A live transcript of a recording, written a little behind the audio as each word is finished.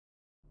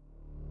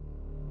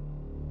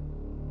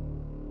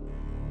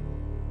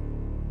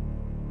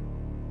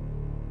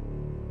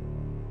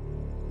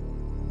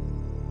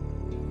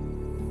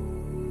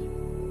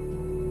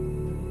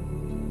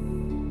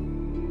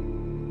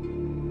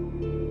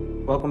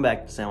Welcome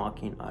back to San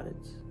Joaquin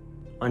Audits.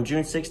 On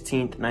June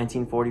 16,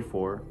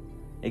 1944,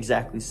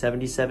 exactly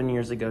 77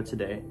 years ago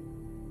today,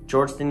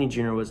 George Stinney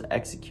Jr. was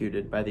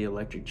executed by the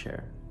electric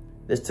chair.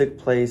 This took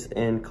place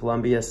in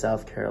Columbia,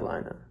 South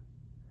Carolina.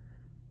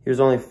 He was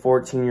only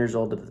 14 years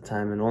old at the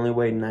time and only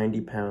weighed 90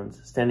 pounds,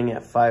 standing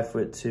at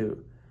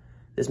 5'2".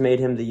 This made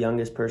him the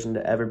youngest person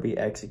to ever be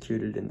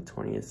executed in the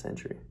 20th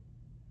century.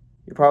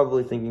 You're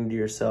probably thinking to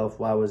yourself,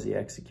 why was he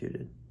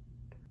executed?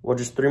 Well,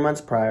 just 3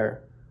 months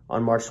prior,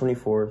 on March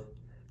 24th,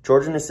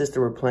 George and his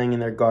sister were playing in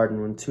their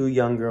garden when two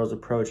young girls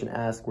approached and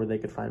asked where they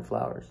could find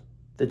flowers.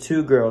 The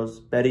two girls,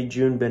 Betty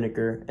June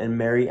Binnicker and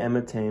Mary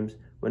Emma Thames,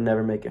 would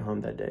never make it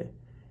home that day,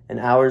 and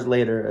hours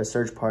later, a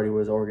search party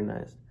was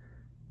organized.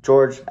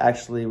 George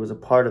actually was a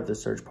part of the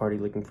search party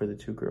looking for the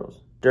two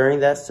girls.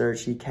 During that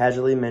search, he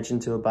casually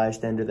mentioned to a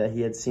bystander that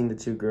he had seen the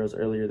two girls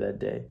earlier that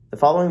day. The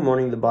following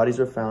morning, the bodies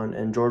were found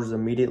and George was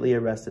immediately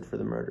arrested for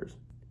the murders.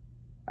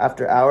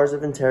 After hours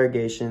of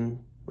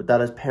interrogation, without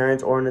his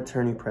parents or an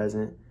attorney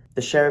present,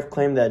 the sheriff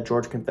claimed that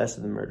George confessed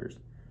to the murders,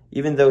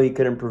 even though he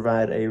couldn't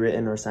provide a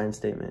written or signed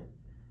statement.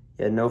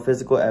 He had no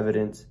physical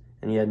evidence,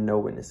 and he had no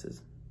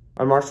witnesses.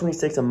 On March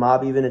 26, a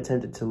mob even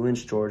attempted to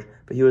lynch George,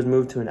 but he was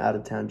moved to an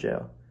out-of-town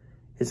jail.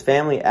 His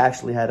family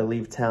actually had to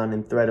leave town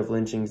in threat of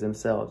lynchings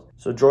themselves,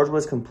 so George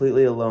was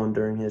completely alone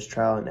during his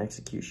trial and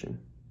execution.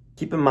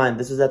 Keep in mind,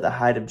 this was at the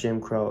height of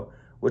Jim Crow,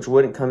 which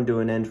wouldn't come to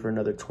an end for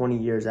another 20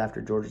 years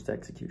after George's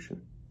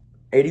execution.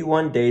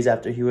 81 days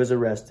after he was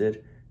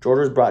arrested,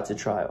 George was brought to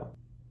trial.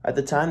 At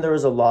the time, there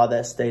was a law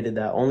that stated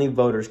that only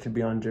voters could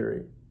be on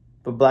jury,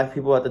 but black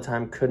people at the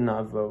time could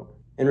not vote.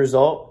 In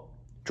result,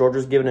 George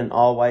was given an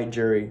all-white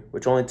jury,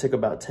 which only took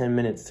about 10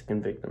 minutes to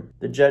convict him.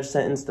 The judge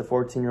sentenced the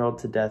 14-year-old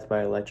to death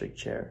by electric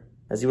chair.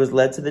 As he was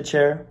led to the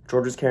chair,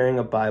 George was carrying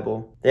a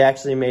Bible. They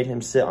actually made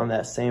him sit on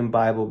that same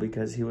Bible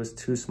because he was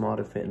too small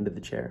to fit into the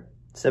chair.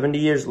 70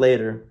 years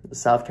later, the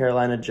South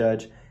Carolina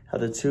judge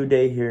held a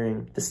 2-day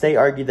hearing. The state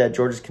argued that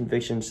George's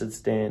conviction should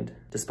stand,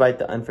 despite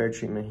the unfair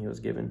treatment he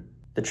was given.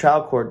 The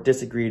trial court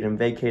disagreed and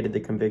vacated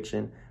the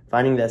conviction,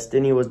 finding that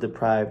Stinney was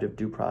deprived of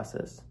due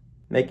process,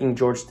 making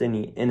George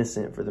Stinney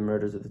innocent for the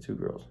murders of the two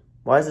girls.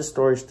 Why is this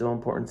story still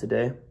important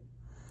today?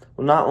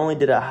 Well, not only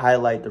did it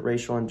highlight the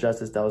racial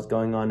injustice that was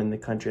going on in the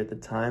country at the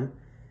time,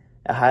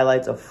 it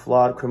highlights a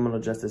flawed criminal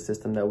justice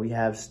system that we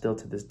have still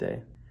to this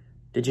day.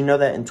 Did you know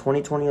that in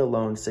 2020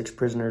 alone, 6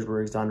 prisoners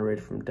were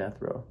exonerated from death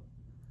row?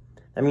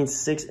 That means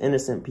 6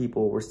 innocent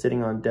people were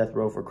sitting on death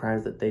row for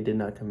crimes that they did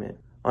not commit.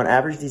 On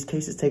average, these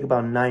cases take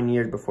about 9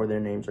 years before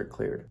their names are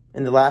cleared.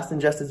 In the last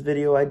injustice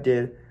video I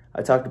did,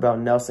 I talked about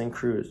Nelson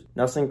Cruz.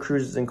 Nelson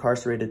Cruz is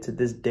incarcerated to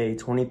this day,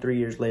 23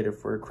 years later,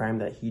 for a crime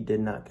that he did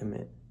not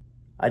commit.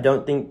 I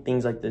don't think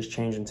things like this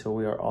change until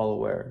we are all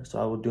aware,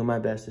 so I will do my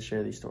best to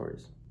share these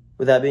stories.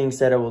 With that being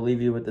said, I will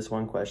leave you with this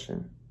one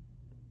question.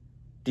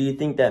 Do you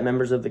think that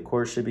members of the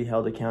court should be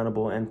held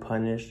accountable and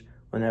punished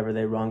whenever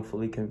they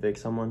wrongfully convict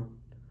someone?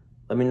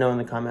 Let me know in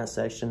the comment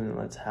section and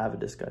let's have a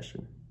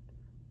discussion.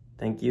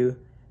 Thank you,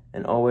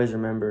 and always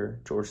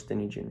remember George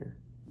Stinney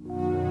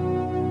Jr.